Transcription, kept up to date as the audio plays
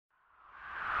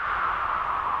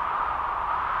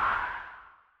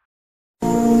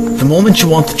the moment you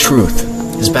want the truth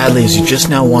as badly as you just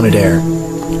now wanted air,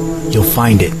 you'll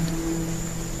find it.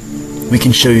 We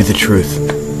can show you the truth,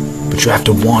 but you have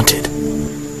to want it.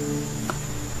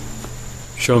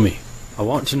 Show me. I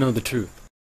want to know the truth.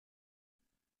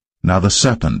 Now the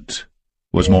serpent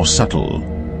was more subtle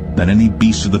than any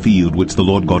beast of the field which the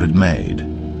Lord God had made.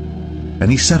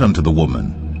 And he said unto the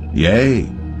woman, Yea,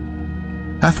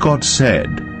 hath God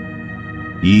said,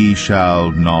 Ye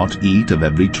shall not eat of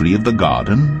every tree of the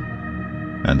garden?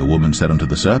 And the woman said unto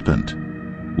the serpent,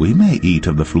 We may eat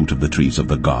of the fruit of the trees of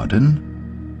the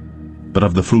garden. But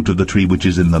of the fruit of the tree which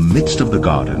is in the midst of the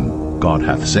garden, God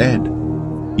hath said,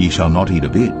 Ye shall not eat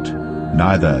of it,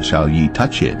 neither shall ye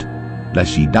touch it,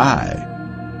 lest ye die.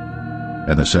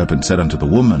 And the serpent said unto the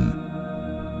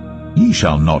woman, Ye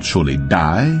shall not surely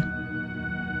die.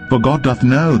 For God doth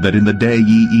know that in the day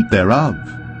ye eat thereof,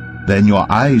 then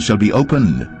your eyes shall be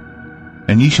opened,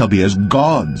 and ye shall be as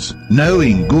gods,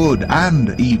 knowing good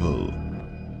and evil.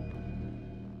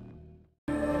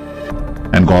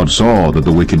 And God saw that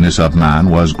the wickedness of man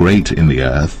was great in the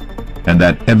earth, and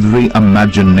that every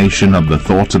imagination of the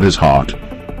thoughts of his heart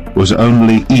was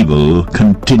only evil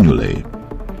continually.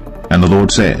 And the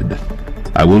Lord said,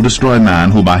 I will destroy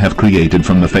man whom I have created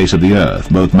from the face of the earth,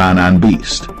 both man and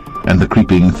beast, and the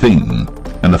creeping thing,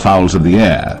 and the fowls of the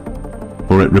air,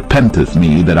 for it repenteth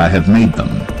me that I have made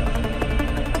them.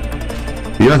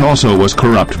 The earth also was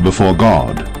corrupt before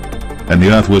God, and the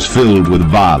earth was filled with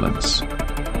violence.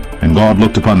 And God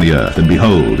looked upon the earth, and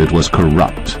behold, it was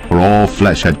corrupt, for all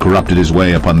flesh had corrupted his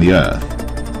way upon the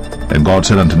earth. And God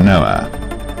said unto Noah,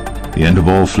 The end of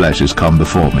all flesh is come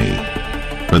before me,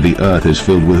 for the earth is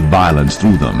filled with violence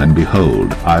through them, and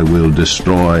behold, I will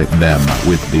destroy them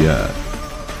with the earth.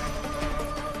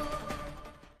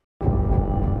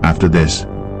 After this,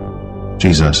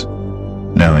 Jesus,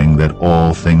 knowing that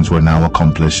all things were now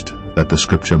accomplished, that the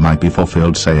scripture might be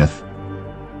fulfilled, saith,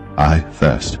 I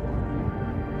thirst.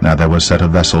 Now there was set a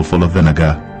vessel full of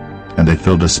vinegar, and they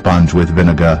filled a sponge with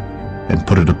vinegar, and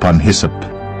put it upon hyssop,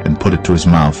 and put it to his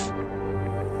mouth.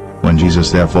 When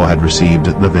Jesus therefore had received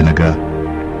the vinegar,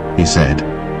 he said,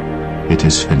 It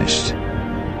is finished.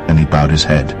 And he bowed his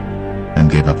head, and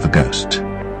gave up the ghost.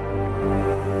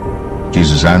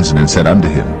 Jesus answered and said unto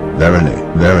him, Verily,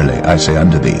 verily, I say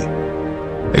unto thee,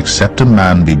 except a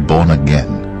man be born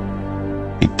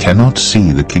again, he cannot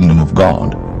see the kingdom of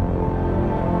God.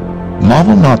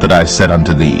 Marvel not that I said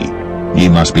unto thee, Ye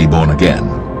must be born again.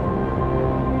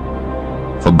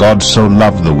 For God so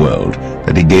loved the world,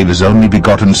 that he gave his only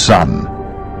begotten Son,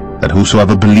 that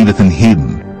whosoever believeth in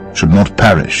him should not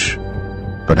perish,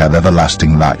 but have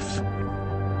everlasting life.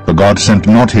 For God sent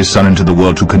not his Son into the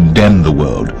world to condemn the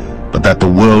world, but that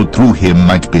the world through him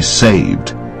might be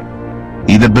saved.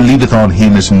 He that believeth on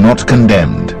him is not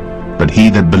condemned, but he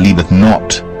that believeth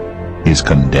not is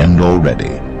condemned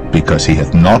already, because he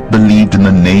hath not believed in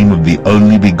the name of the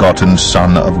only begotten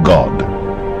Son of God.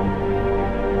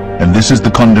 And this is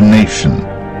the condemnation,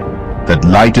 that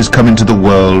light is come into the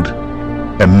world,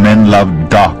 and men loved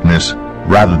darkness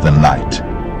rather than light,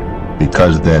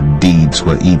 because their deeds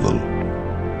were evil.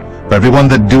 For every one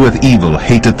that doeth evil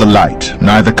hateth the light,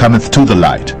 neither cometh to the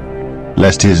light,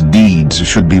 lest his deeds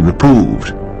should be reproved.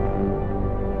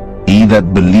 He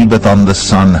that believeth on the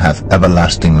Son hath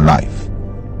everlasting life,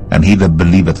 and he that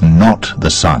believeth not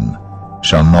the Son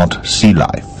shall not see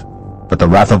life, but the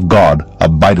wrath of God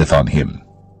abideth on him.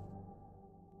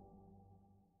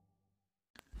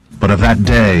 But of that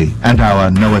day and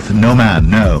hour knoweth no man,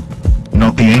 no,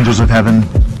 not the angels of heaven,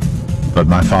 but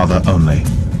my Father only.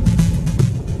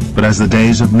 But as the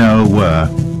days of Noah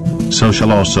were, so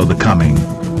shall also the coming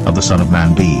of the Son of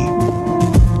Man be.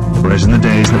 For as in the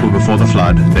days that were before the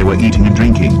flood, they were eating and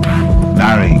drinking,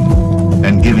 marrying,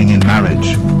 and giving in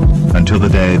marriage, until the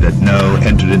day that Noah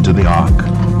entered into the ark,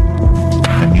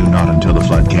 and knew not until the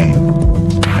flood came,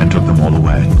 and took them all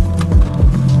away.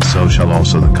 So shall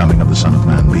also the coming of the Son of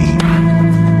Man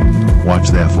be. Watch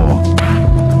therefore,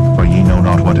 for ye know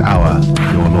not what hour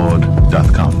your Lord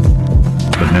doth come.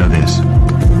 But know this,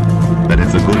 that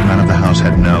if the good man of the house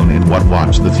had known in what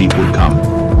watch the thief would come,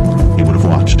 he would have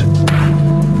watched,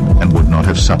 and would not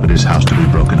have suffered his house to be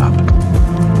broken up.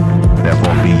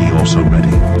 Therefore be ye also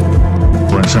ready,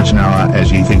 for in such an hour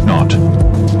as ye think not,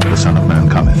 the Son of Man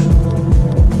cometh.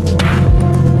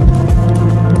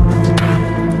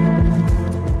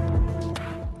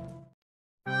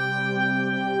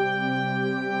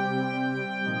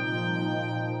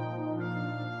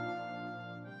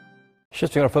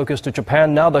 Shifting our focus to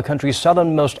Japan now, the country's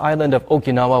southernmost island of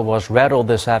Okinawa was rattled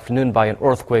this afternoon by an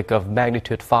earthquake of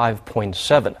magnitude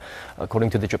 5.7. According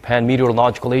to the Japan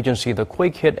Meteorological Agency, the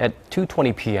quake hit at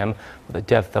 2:20 p.m. with a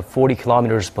depth of 40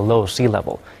 kilometers below sea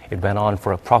level. It went on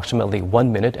for approximately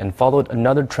 1 minute and followed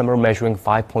another tremor measuring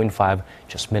 5.5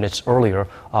 just minutes earlier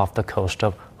off the coast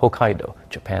of Hokkaido,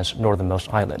 Japan's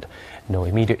northernmost island. No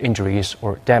immediate injuries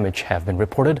or damage have been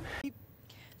reported.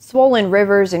 Swollen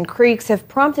rivers and creeks have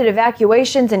prompted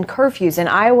evacuations and curfews in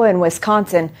Iowa and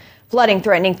Wisconsin, flooding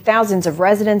threatening thousands of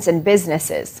residents and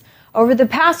businesses. Over the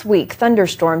past week,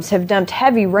 thunderstorms have dumped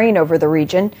heavy rain over the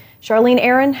region. Charlene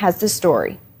Aaron has the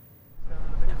story.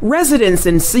 Residents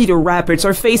in Cedar Rapids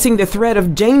are facing the threat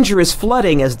of dangerous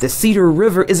flooding as the Cedar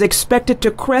River is expected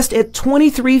to crest at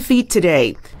 23 feet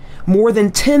today. More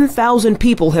than 10,000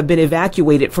 people have been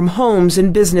evacuated from homes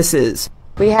and businesses.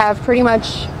 We have pretty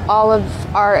much all of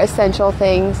our essential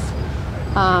things.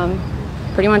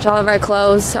 Pretty much all of our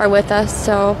clothes are with us,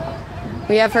 so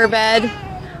we have her bed.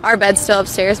 Our bed's still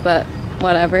upstairs, but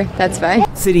whatever, that's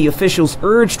fine. City officials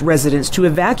urged residents to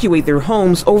evacuate their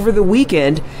homes over the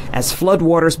weekend as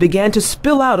floodwaters began to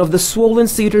spill out of the swollen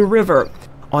Cedar River.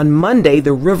 On Monday,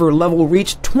 the river level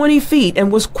reached 20 feet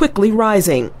and was quickly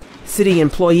rising. City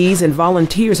employees and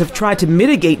volunteers have tried to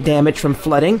mitigate damage from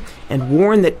flooding and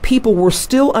warn that people were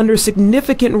still under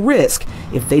significant risk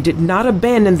if they did not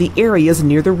abandon the areas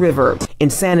near the river. In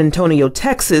San Antonio,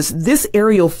 Texas, this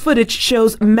aerial footage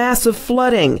shows massive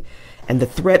flooding, and the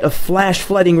threat of flash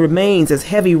flooding remains as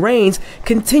heavy rains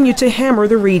continue to hammer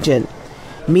the region.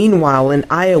 Meanwhile, in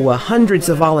Iowa, hundreds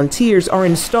of volunteers are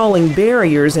installing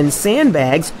barriers and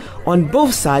sandbags on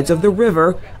both sides of the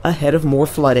river ahead of more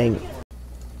flooding.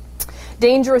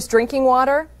 Dangerous drinking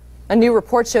water? A new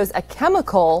report shows a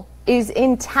chemical is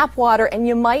in tap water and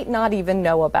you might not even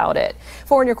know about it.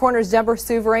 4 in Your Corner's Deborah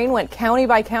Souverain went county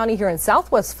by county here in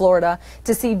Southwest Florida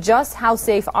to see just how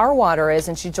safe our water is,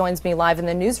 and she joins me live in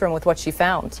the newsroom with what she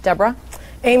found. Deborah?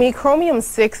 Amy,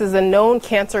 chromium-6 is a known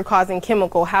cancer-causing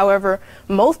chemical. However,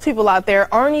 most people out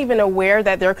there aren't even aware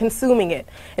that they're consuming it.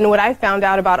 And what I found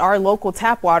out about our local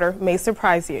tap water may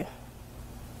surprise you.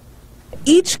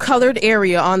 Each colored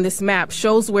area on this map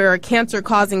shows where a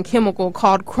cancer-causing chemical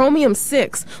called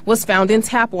chromium-6 was found in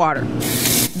tap water.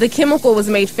 The chemical was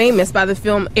made famous by the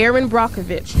film Erin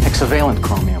Brockovich. Hexavalent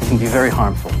chromium can be very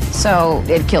harmful. So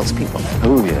it kills people.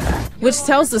 Oh, yeah. Which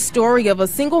tells the story of a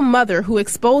single mother who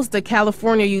exposed the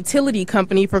California utility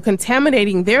company for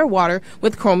contaminating their water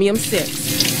with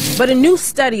chromium-6. But a new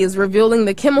study is revealing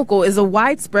the chemical is a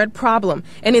widespread problem,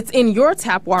 and it's in your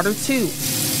tap water, too.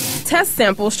 Test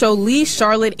samples show Lee,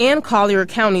 Charlotte, and Collier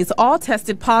counties all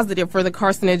tested positive for the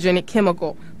carcinogenic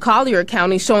chemical. Collier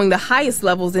County showing the highest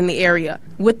levels in the area,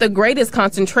 with the greatest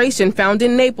concentration found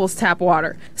in Naples tap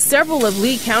water. Several of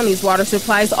Lee County's water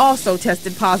supplies also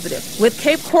tested positive, with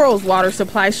Cape Coral's water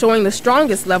supply showing the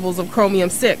strongest levels of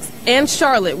chromium-6, and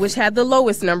Charlotte, which had the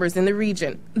lowest numbers in the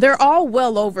region. They're all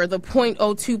well over the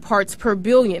 0.02 parts per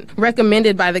billion,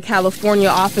 recommended by the California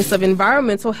Office of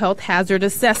Environmental Health Hazard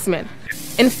Assessment.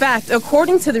 In fact,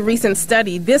 according to the recent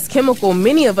study, this chemical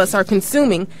many of us are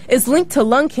consuming is linked to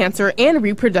lung cancer and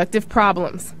reproductive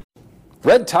problems.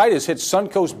 Red tide has hit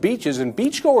Suncoast beaches, and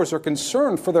beachgoers are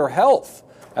concerned for their health.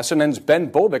 SNN's Ben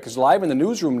Bobek is live in the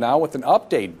newsroom now with an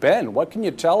update. Ben, what can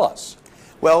you tell us?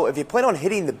 Well, if you plan on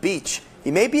hitting the beach,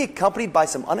 you may be accompanied by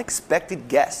some unexpected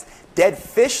guests. Dead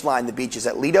fish line the beaches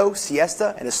at Lido,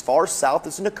 Siesta, and as far south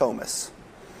as Nokomis.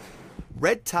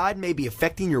 Red tide may be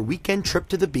affecting your weekend trip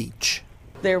to the beach.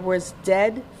 There was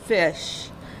dead fish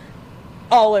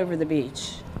all over the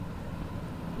beach.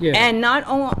 Yeah. And not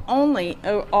only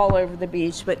all over the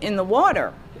beach, but in the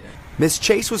water. Miss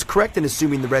Chase was correct in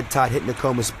assuming the red tide hit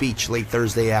Nokomis Beach late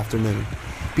Thursday afternoon.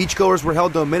 Beachgoers were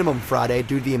held to a minimum Friday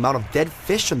due to the amount of dead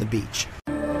fish on the beach.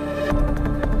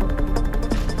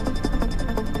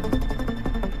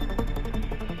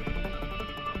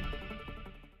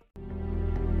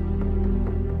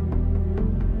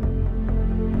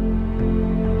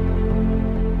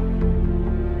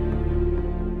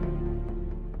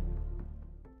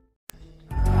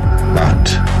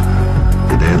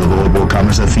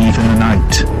 As a thief in the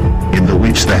night, in the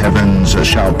which the heavens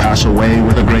shall pass away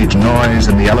with a great noise,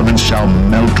 and the elements shall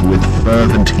melt with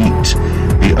fervent heat.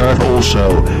 The earth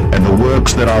also, and the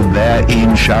works that are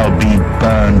therein, shall be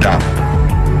burned up.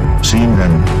 Seeing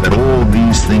then that all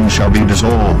these things shall be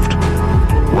dissolved,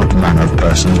 what manner of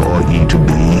persons ought ye to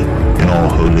be in all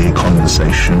holy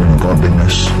conversation and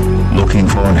godliness, looking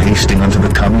for and hasting unto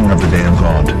the coming of the day of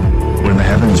God, when the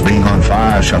heavens being on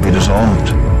fire shall be dissolved,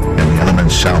 and the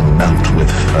elements shall melt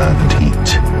with fervent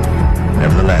heat.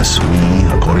 Nevertheless,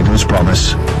 we, according to his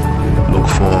promise, look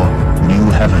for new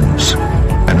heavens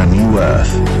and a new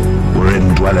earth,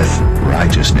 wherein dwelleth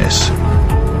righteousness.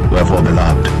 Wherefore,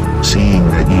 beloved, seeing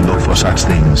that ye look for such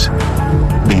things,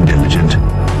 be diligent,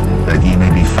 that ye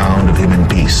may be found of him in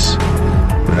peace,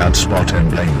 without spot and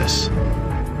blameless.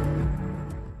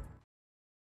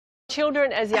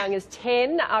 Children as young as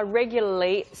 10 are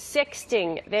regularly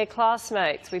sexting their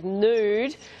classmates with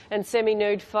nude and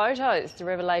semi-nude photos. The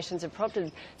revelations have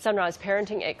prompted Sunrise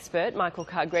parenting expert Michael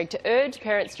Carr-Gregg to urge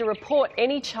parents to report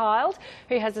any child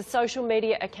who has a social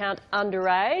media account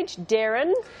underage.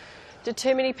 Darren, do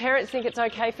too many parents think it's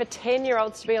okay for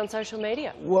 10-year-olds to be on social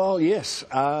media? Well, yes.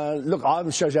 Look,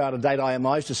 I'm so out of date I am.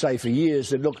 I used to say for years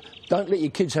that, look, don't let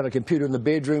your kids have a computer in the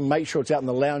bedroom. Make sure it's out in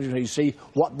the lounge and you see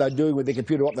what they're doing with their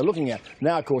computer, what they're looking at.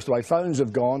 Now, of course, the way phones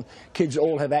have gone, kids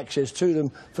all have access to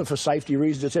them for safety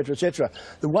reasons, etc., etc.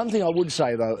 The one thing I would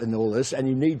say, though, in all this, and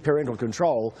you need parental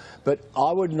control, but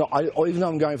I would not, even though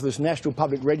I'm going for this National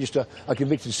Public Register of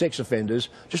Convicted Sex Offenders,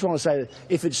 just want to say that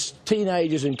if it's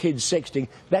teenagers and kids sexting,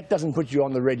 that doesn't put you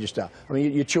on the register. I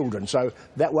mean, you're children, so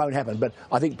that won't happen. But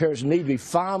I think parents need to be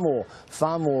far more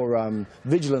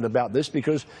vigilant about this,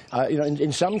 because you know,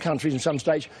 in some countries, in some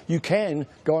states, you can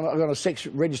go on a sex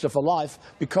register for life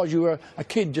because you were a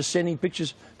kid just sending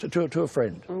pictures to a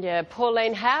friend. Yeah,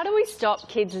 Pauline, how do we stop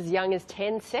kids as young as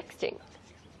 10 sexting?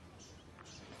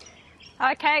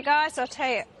 Okay, guys, I'll tell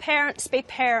you, parents be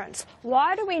parents.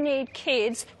 Why do we need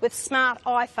kids with smart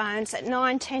iPhones at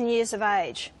 9, 10 years of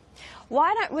age?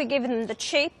 Why don't we give them the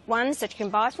cheap ones that you can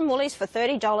buy from Woolies for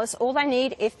 $30? All they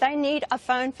need, if they need a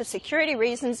phone for security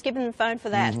reasons, give them the phone for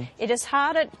that. It is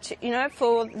harder, to, you know,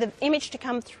 for the image to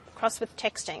come across with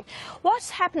texting.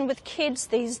 What's happened with kids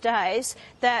these days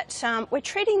that we're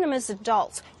treating them as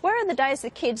adults? Where are the days the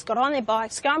kids got on their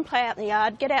bikes, go and play out in the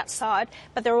yard, get outside,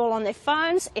 but they're all on their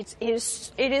phones? It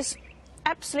is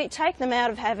absolutely take them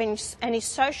out of having any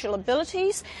social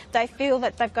abilities. They feel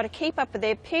that they've got to keep up with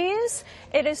their peers.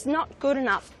 It is not good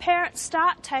enough. Parents,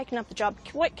 start taking up the job.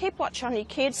 Keep watch on your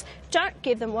kids. Don't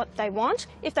give them what they want.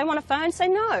 If they want a phone, say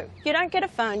no. You don't get a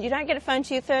phone. You don't get a phone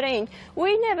till you're 13.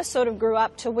 We never sort of grew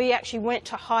up till we actually went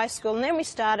to high school, and then we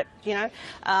started, you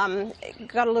know,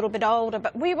 got a little bit older,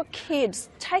 but we were kids.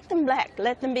 Take them back.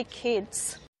 Let them be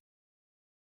kids.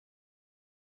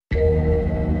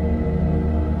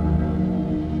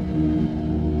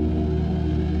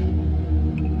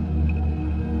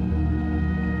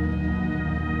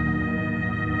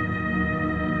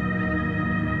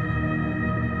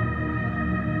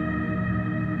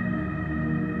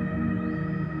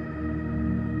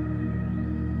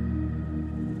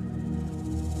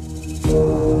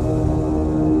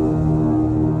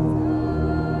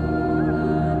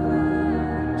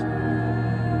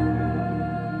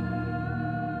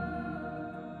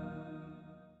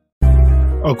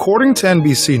 According to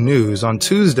NBC News, on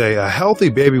Tuesday, a healthy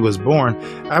baby was born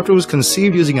after it was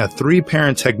conceived using a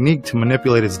 3-parent technique to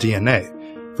manipulate its DNA.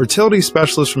 Fertility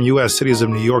specialists from U.S. cities of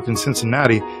New York and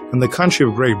Cincinnati and the country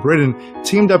of Great Britain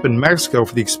teamed up in Mexico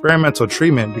for the experimental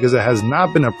treatment because it has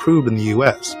not been approved in the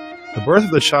U.S. The birth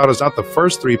of the child is not the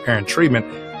first 3-parent treatment,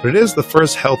 but it is the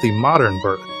first healthy modern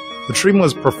birth. The treatment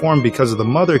was performed because the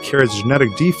mother carries a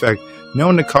genetic defect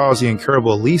known to cause the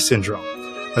incurable Lee syndrome.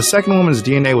 A second woman's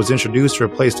DNA was introduced to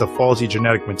replace the faulty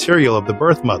genetic material of the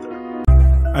birth mother.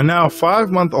 A now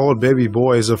 5-month-old baby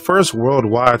boy is the first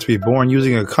worldwide to be born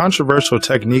using a controversial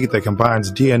technique that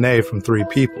combines DNA from 3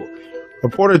 people.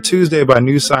 Reported Tuesday by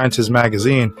New Scientist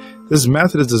magazine, this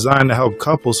method is designed to help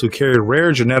couples who carry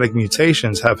rare genetic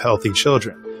mutations have healthy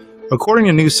children. According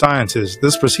to New Scientist,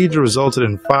 this procedure resulted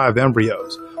in 5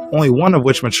 embryos, only one of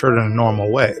which matured in a normal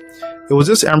way. It was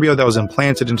this embryo that was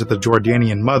implanted into the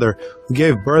Jordanian mother who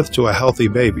gave birth to a healthy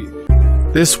baby.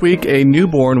 This week, a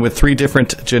newborn with 3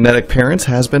 different genetic parents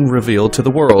has been revealed to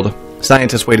the world.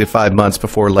 Scientists waited 5 months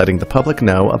before letting the public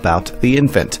know about the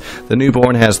infant. The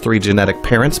newborn has 3 genetic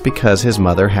parents because his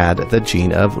mother had the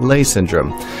gene of Leigh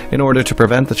syndrome. In order to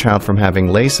prevent the child from having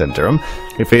Leigh syndrome,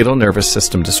 a fatal nervous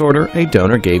system disorder, a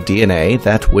donor gave DNA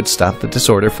that would stop the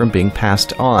disorder from being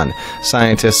passed on.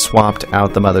 Scientists swapped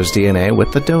out the mother's DNA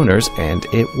with the donor's, and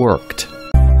it worked.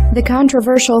 The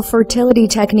controversial fertility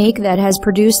technique that has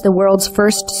produced the world's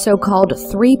first so-called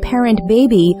 3-parent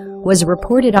baby was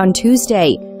reported on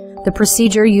Tuesday. The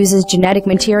procedure uses genetic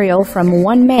material from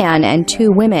 1 man and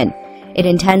 2 women. It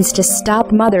intends to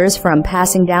stop mothers from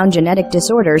passing down genetic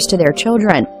disorders to their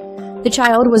children. The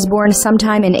child was born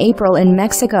sometime in April in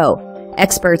Mexico.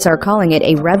 Experts are calling it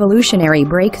a revolutionary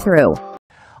breakthrough.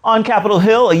 On Capitol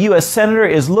Hill, a U.S. Senator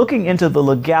is looking into the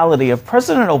legality of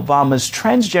President Obama's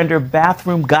transgender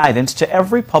bathroom guidance to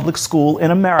every public school in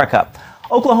America.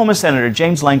 Oklahoma Senator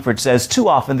James Lankford says too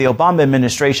often the Obama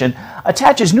administration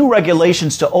attaches new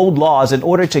regulations to old laws in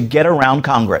order to get around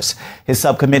Congress. His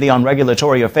subcommittee on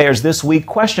regulatory affairs this week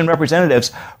questioned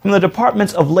representatives from the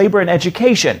Departments of Labor and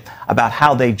Education about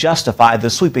how they justify the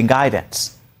sweeping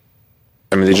guidance.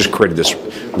 I mean, they just created this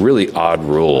really odd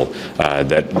rule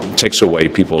that takes away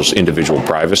people's individual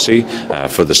privacy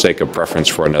for the sake of preference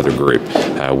for another group.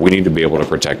 We need to be able to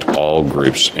protect all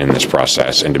groups in this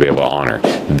process and to be able to honor.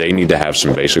 They need to have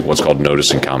some basic what's called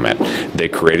notice and comment. They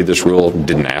created this rule,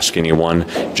 didn't ask anyone,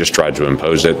 just tried to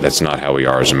impose it. That's not how we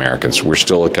are as Americans. We're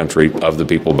still a country of the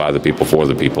people, by the people, for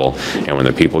the people. And when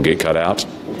the people get cut out,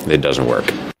 it doesn't work.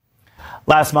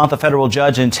 Last month, a federal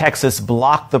judge in Texas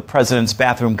blocked the president's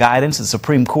bathroom guidance. The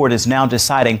Supreme Court is now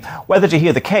deciding whether to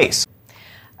hear the case.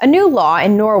 A new law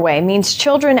in Norway means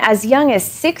children as young as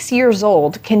 6 years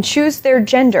old can choose their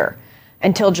gender.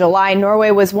 Until July, Norway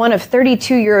was one of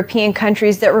 32 European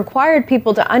countries that required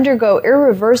people to undergo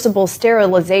irreversible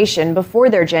sterilization before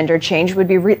their gender change would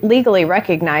be legally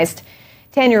recognized.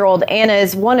 10-year-old Anna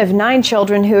is one of 9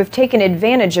 children who have taken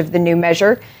advantage of the new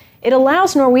measure. It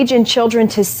allows Norwegian children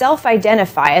to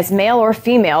self-identify as male or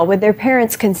female with their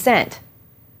parents' consent.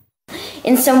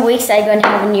 In some weeks, I'm going to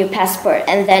have a new passport,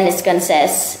 and then it's going to say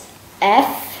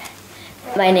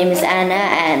F. My name is Anna,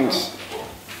 and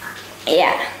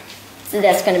yeah, so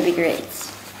that's going to be great.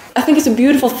 I think it's a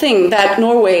beautiful thing that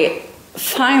Norway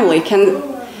finally can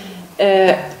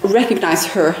recognize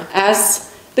her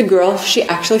as the girl she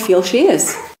actually feels she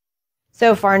is.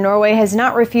 So far, Norway has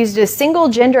not refused a single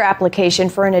gender application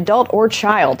for an adult or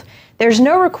child. There's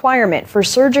no requirement for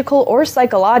surgical or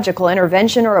psychological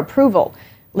intervention or approval.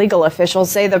 Legal officials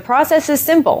say the process is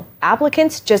simple.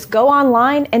 Applicants just go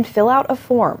online and fill out a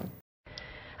form.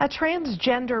 A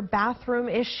transgender bathroom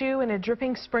issue in a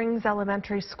Dripping Springs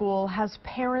elementary school has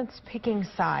parents picking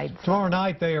sides. Tomorrow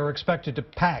night, they are expected to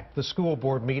pack the school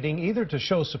board meeting, either to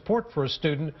show support for a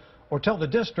student or tell the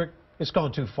district it's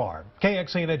gone too far.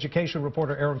 KXAN education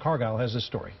reporter Aaron Cargile has this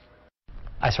story.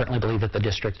 I certainly believe that the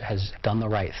district has done the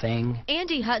right thing.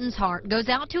 Andy Hutton's heart goes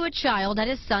out to a child at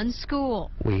his son's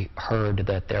school. We heard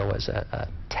that there was a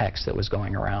text that was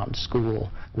going around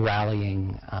school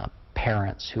rallying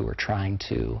parents who were trying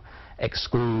to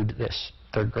exclude this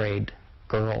third grade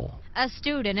girl. A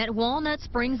student at Walnut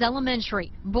Springs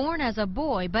Elementary, born as a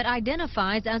boy but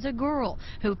identifies as a girl,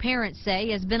 who parents say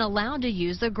has been allowed to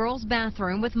use the girls'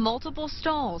 bathroom with multiple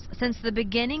stalls since the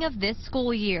beginning of this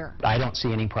school year. I don't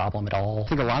see any problem at all. I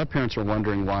think a lot of parents are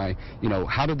wondering why,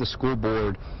 how did the school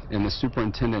board and the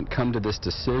superintendent come to this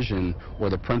decision, or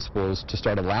the principals, to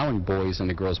start allowing boys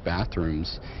into girls'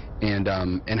 bathrooms? And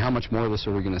how much more of this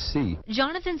are we going to see?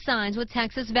 Jonathan Signs with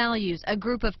Texas Values, a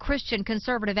group of Christian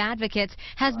conservative advocates,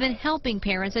 has been helping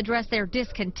parents address their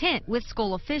discontent with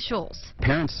school officials.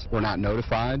 Parents were not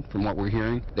notified, from what we're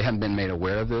hearing. They haven't been made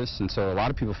aware of this, and so a lot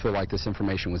of people feel like this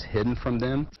information was hidden from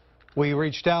them. We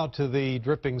reached out to the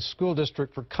Dripping School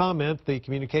District for comment. The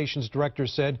communications director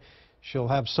said she'll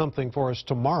have something for us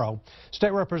tomorrow.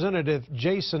 State Representative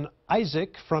Jason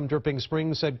Isaac from Dripping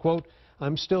Springs said, quote,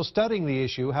 "I'm still studying the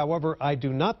issue. However, I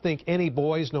do not think any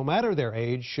boys, no matter their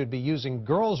age, should be using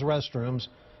girls' restrooms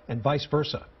and vice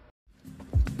versa."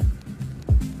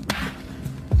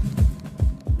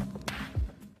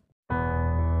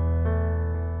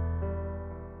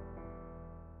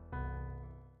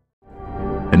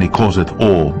 And he causeth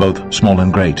all, both small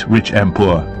and great, rich and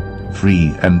poor,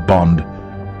 free and bond,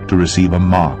 to receive a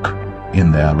mark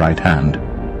in their right hand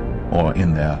or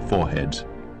in their foreheads.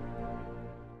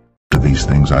 To these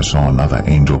things I saw another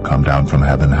angel come down from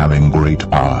heaven, having great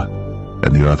power,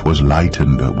 and the earth was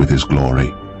lightened with his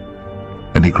glory.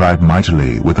 And he cried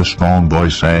mightily with a strong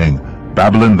voice, saying,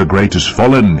 Babylon the great is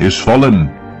fallen,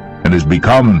 and is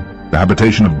become the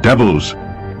habitation of devils,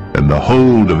 and the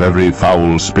hold of every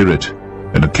foul spirit,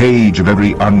 and a cage of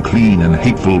every unclean and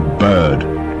hateful bird.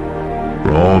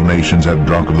 For all nations have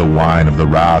drunk of the wine of the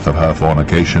wrath of her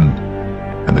fornication,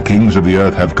 and the kings of the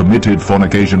earth have committed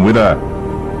fornication with her,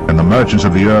 and the merchants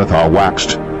of the earth are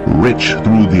waxed rich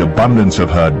through the abundance of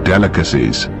her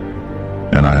delicacies.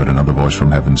 And I heard another voice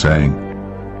from heaven saying,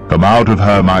 Come out of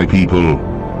her, my people,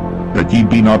 that ye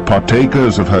be not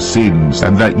partakers of her sins,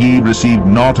 and that ye receive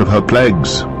not of her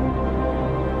plagues.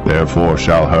 Therefore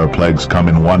shall her plagues come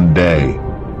in one day,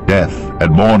 death,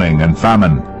 and mourning, and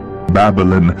famine.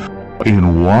 Babylon,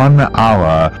 in 1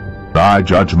 hour thy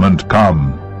judgment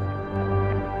come.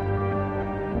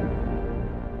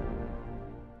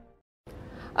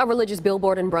 A religious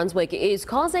billboard in Brunswick is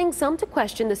causing some to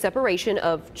question the separation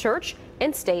of church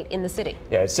and state in the city.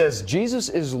 Yeah, it says Jesus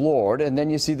is Lord, and then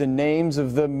you see the names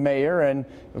of the mayor and,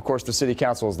 of course, the city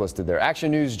council is listed there. Action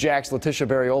News Jack's Letitia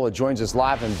Barriola joins us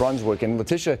live in Brunswick. And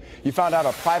Letitia, you found out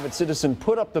a private citizen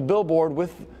put up the billboard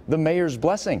with the mayor's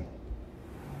blessing.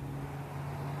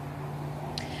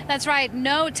 That's right.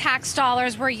 No tax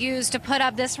dollars were used to put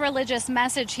up this religious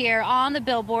message here on the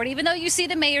billboard. Even though you see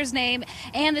the mayor's name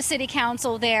and the city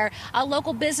council there, a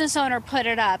local business owner put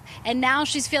it up, and now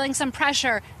she's feeling some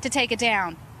pressure to take it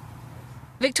down.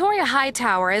 Victoria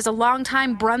Hightower is a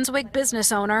longtime Brunswick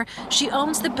business owner. She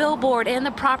owns the billboard and the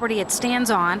property it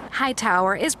stands on.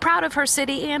 Hightower is proud of her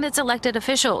city and its elected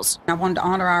officials. I wanted to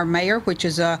honor our mayor, which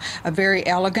is a very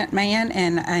elegant man,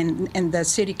 and the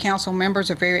city council members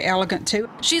are very elegant too.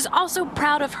 She's also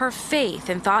proud of her faith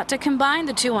and thought to combine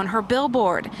the two on her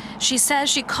billboard. She says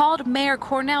she called Mayor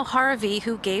Cornell Harvey,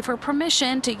 who gave her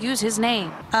permission to use his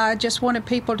name. I just wanted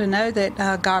people to know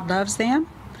that God loves them.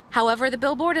 However, the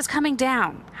billboard is coming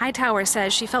down. Hightower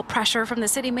says she felt pressure from the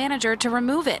city manager to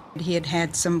remove it. He had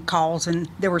had some calls and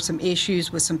there were some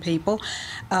issues with some people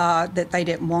that they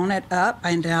didn't want it up,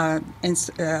 and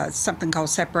something called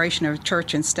separation of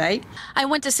church and state. I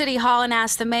went to City Hall and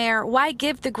asked the mayor, why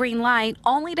give the green light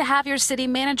only to have your city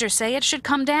manager say it should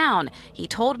come down? He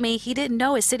told me he didn't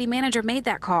know his city manager made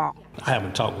that call. I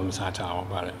haven't talked with Ms. Hightower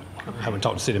about it. I haven't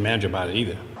talked to the city manager about it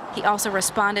either. He also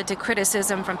responded to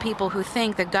criticism from people who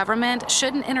think the government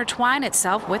shouldn't intertwine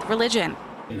itself with religion.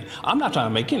 I'm not trying to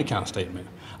make any kind of statement.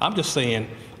 I'm just saying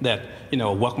that,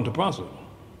 welcome to Brunswick.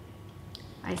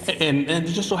 I see. And it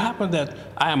just so happened that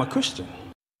I am a Christian.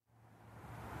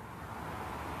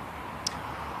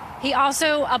 He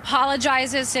also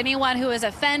apologizes to anyone who is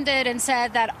offended and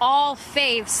said that all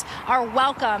faiths are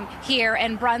welcome here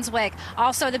in Brunswick.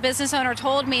 Also, the business owner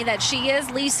told me that she is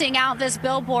leasing out this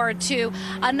billboard to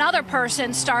another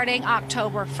person starting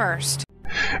October 1st.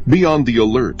 Be on the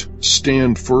alert.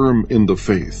 Stand firm in the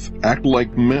faith. Act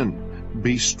like men.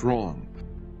 Be strong.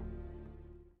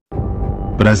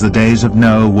 But as the days of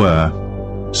Noah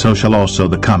were, so shall also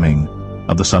the coming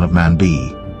of the Son of Man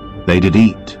be. They did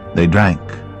eat, they drank,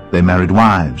 they married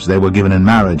wives, they were given in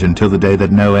marriage until the day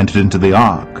that Noah entered into the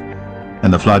ark,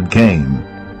 and the flood came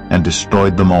and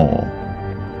destroyed them all.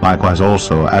 Likewise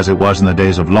also, as it was in the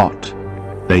days of Lot,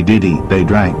 they did eat, they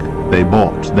drank, they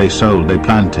bought, they sold, they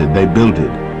planted, they builded.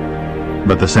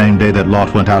 But the same day that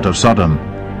Lot went out of Sodom,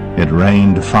 it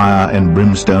rained fire and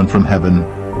brimstone from heaven,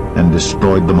 and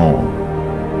destroyed them all.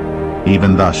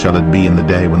 Even thus shall it be in the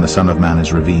day when the Son of Man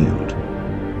is revealed.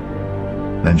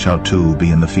 Then shall two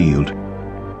be in the field,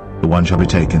 the one shall be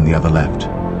taken, the other left.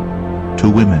 Two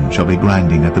women shall be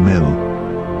grinding at the mill,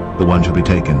 the one shall be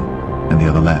taken, and the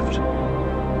other left.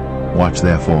 Watch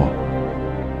therefore,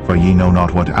 for ye know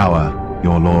not what hour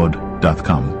your Lord doth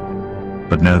come.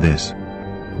 But know this,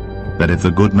 that if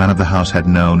the good man of the house had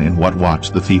known in what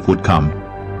watch the thief would come,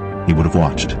 he would have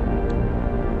watched,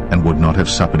 and would not have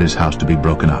suffered his house to be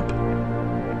broken up.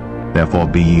 Therefore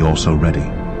be ye also ready,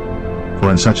 for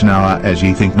in such an hour as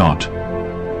ye think not,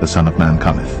 the Son of Man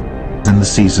cometh. In the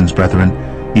seasons, brethren,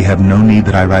 ye have no need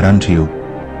that I write unto you,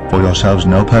 for yourselves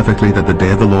know perfectly that the day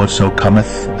of the Lord so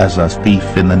cometh as a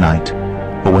thief in the night.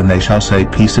 For when they shall say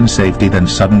peace and safety, then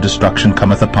sudden destruction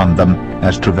cometh upon them,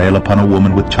 as travail upon a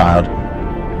woman with child,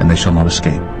 and they shall not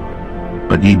escape.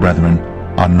 But ye, brethren,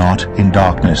 are not in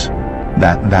darkness,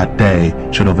 that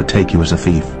day should overtake you as a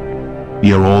thief.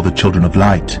 Ye are all the children of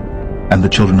light, and the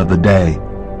children of the day.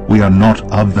 We are not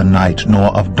of the night, nor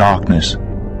of darkness.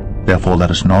 Therefore let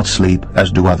us not sleep,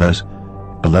 as do others,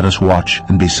 but let us watch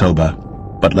and be sober.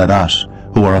 But let us,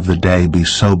 who are of the day, be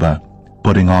sober,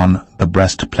 putting on the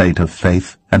breastplate of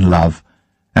faith and love,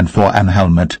 and for an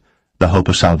helmet the hope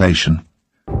of salvation.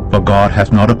 For God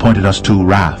hath not appointed us to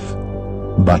wrath,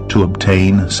 but to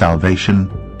obtain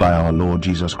salvation by our Lord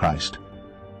Jesus Christ.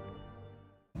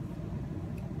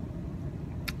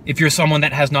 If you're someone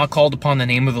that has not called upon the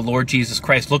name of the Lord Jesus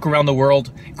Christ, look around the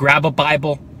world, grab a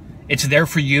Bible. It's there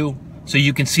for you so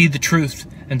you can see the truth,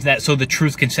 and so the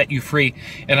truth can set you free.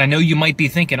 And I know you might be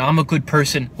thinking, I'm a good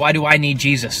person. Why do I need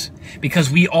Jesus? Because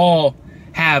we all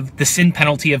have the sin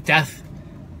penalty of death,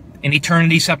 an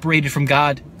eternity separated from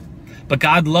God. But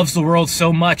God loves the world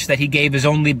so much that he gave his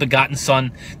only begotten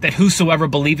Son, that whosoever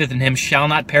believeth in him shall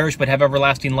not perish but have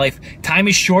everlasting life. Time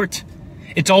is short.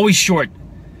 It's always short.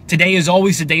 Today is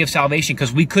always the day of salvation,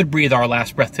 because we could breathe our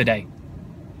last breath today.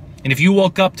 And if you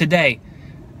woke up today,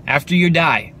 after you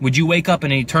die, would you wake up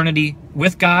in an eternity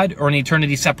with God or an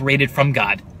eternity separated from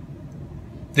God?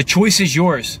 The choice is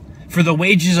yours. For the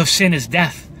wages of sin is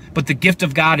death, but the gift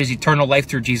of God is eternal life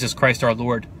through Jesus Christ our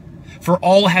Lord. For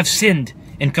all have sinned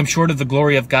and come short of the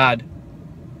glory of God.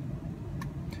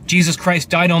 Jesus Christ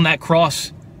died on that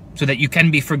cross so that you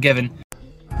can be forgiven.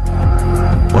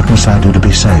 What must I do to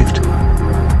be saved?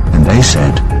 And they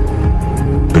said,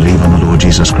 believe on the Lord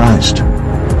Jesus Christ,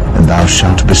 and thou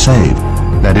shalt be saved.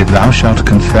 That if thou shalt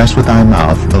confess with thy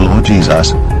mouth the Lord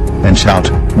Jesus, and shalt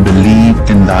believe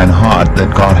in thine heart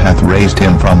that God hath raised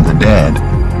him from the dead,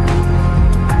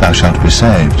 thou shalt be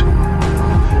saved.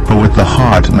 For with the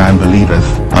heart man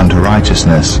believeth unto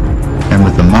righteousness, and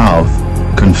with the mouth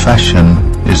confession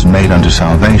is made unto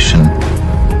salvation.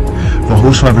 For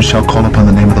whosoever shall call upon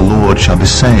the name of the Lord shall be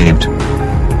saved,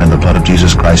 and the blood of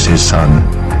Jesus Christ his Son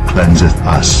cleanseth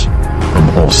us from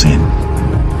all sin.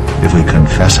 If we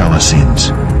confess our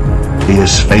sins, he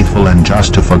is faithful and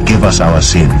just to forgive us our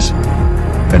sins,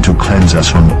 and to cleanse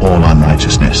us from all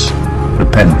unrighteousness.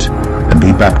 Repent, and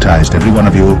be baptized, every one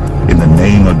of you, in the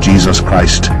name of Jesus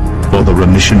Christ, for the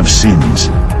remission of sins,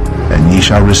 and ye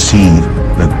shall receive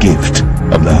the gift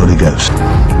of the Holy Ghost.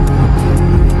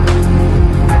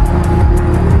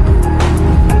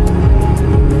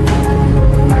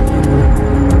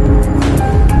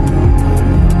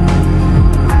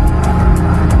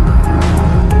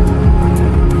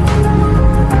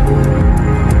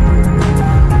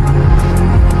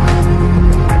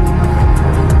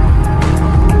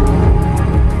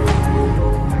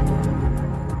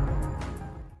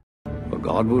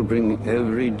 God will bring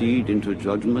every deed into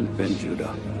judgment, Ben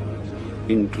Judah,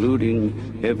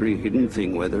 including every hidden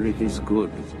thing, whether it is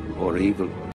good or evil.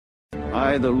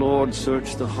 I, the Lord,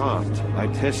 search the heart. I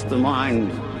test the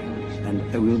mind, and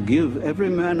I will give every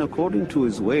man according to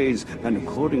his ways and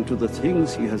according to the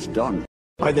things he has done.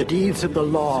 By the deeds of the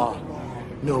law,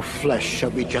 no flesh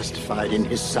shall be justified in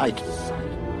his sight.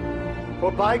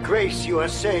 For by grace you are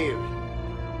saved,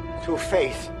 through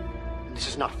faith. And this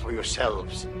is not for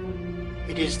yourselves.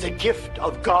 It is the gift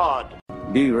of God.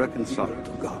 Be reconciled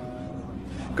to God.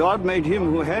 God made him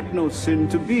who had no sin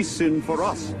to be sin for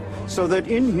us, so that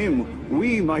in him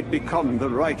we might become the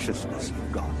righteousness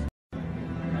of God.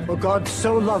 For God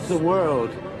so loved the world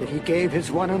that he gave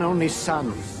his one and only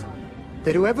Son,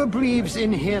 that whoever believes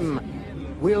in him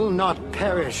will not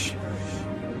perish,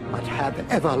 but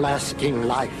have everlasting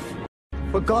life.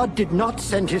 For God did not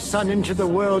send his Son into the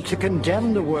world to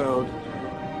condemn the world,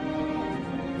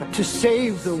 but to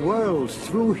save the world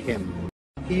through him.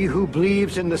 He who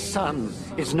believes in the Son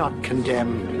is not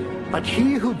condemned, but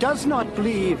he who does not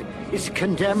believe is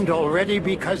condemned already,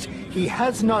 because he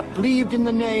has not believed in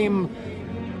the name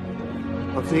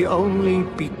of the only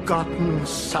begotten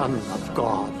Son of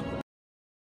God.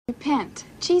 Repent.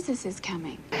 Jesus is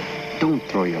coming. Don't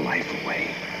throw your life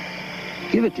away.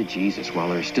 Give it to Jesus while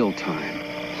there's still time,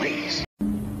 please.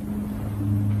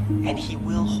 And he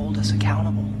will hold us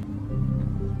accountable.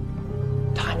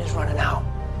 Time is running out.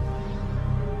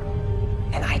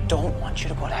 And I don't want you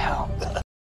to go to hell.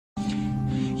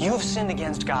 You've sinned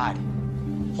against God,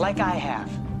 like I have.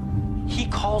 He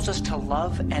calls us to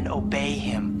love and obey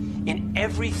him in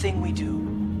everything we do.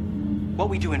 What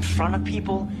we do in front of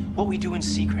people, what we do in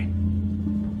secret.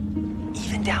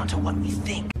 Even down to what we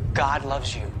think. God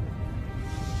loves you.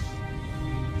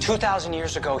 2,000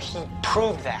 years ago, he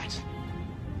proved that.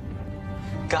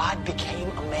 God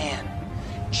became a man,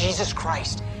 Jesus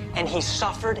Christ, and he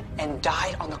suffered and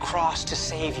died on the cross to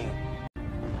save you.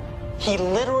 He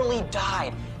literally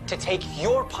died to take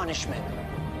your punishment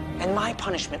and my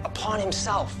punishment upon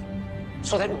himself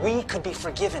so that we could be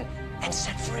forgiven and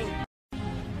set free.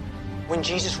 When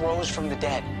Jesus rose from the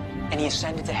dead and he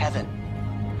ascended to heaven,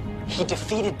 he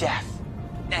defeated death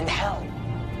and hell,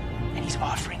 and he's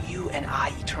offering you and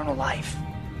I eternal life.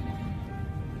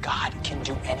 God can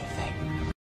do anything.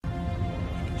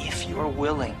 And if you are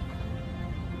willing,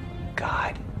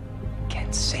 God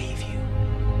can save you.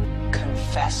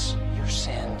 Confess your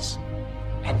sins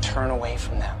and turn away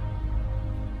from them.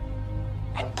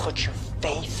 And put your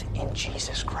faith in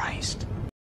Jesus Christ.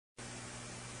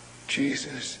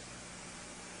 Jesus,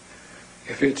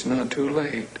 if it's not too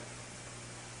late,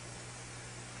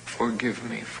 forgive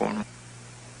me for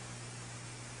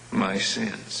my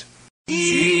sins.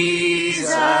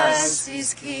 Jesus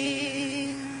is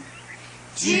King.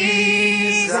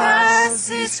 Jesus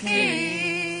is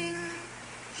King.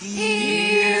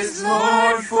 He is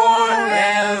Lord forevermore.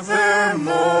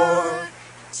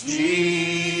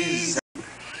 Jesus.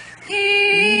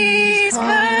 He's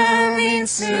coming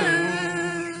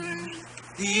soon.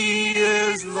 He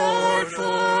is Lord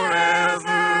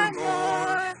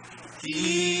forevermore.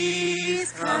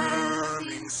 He's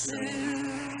coming soon.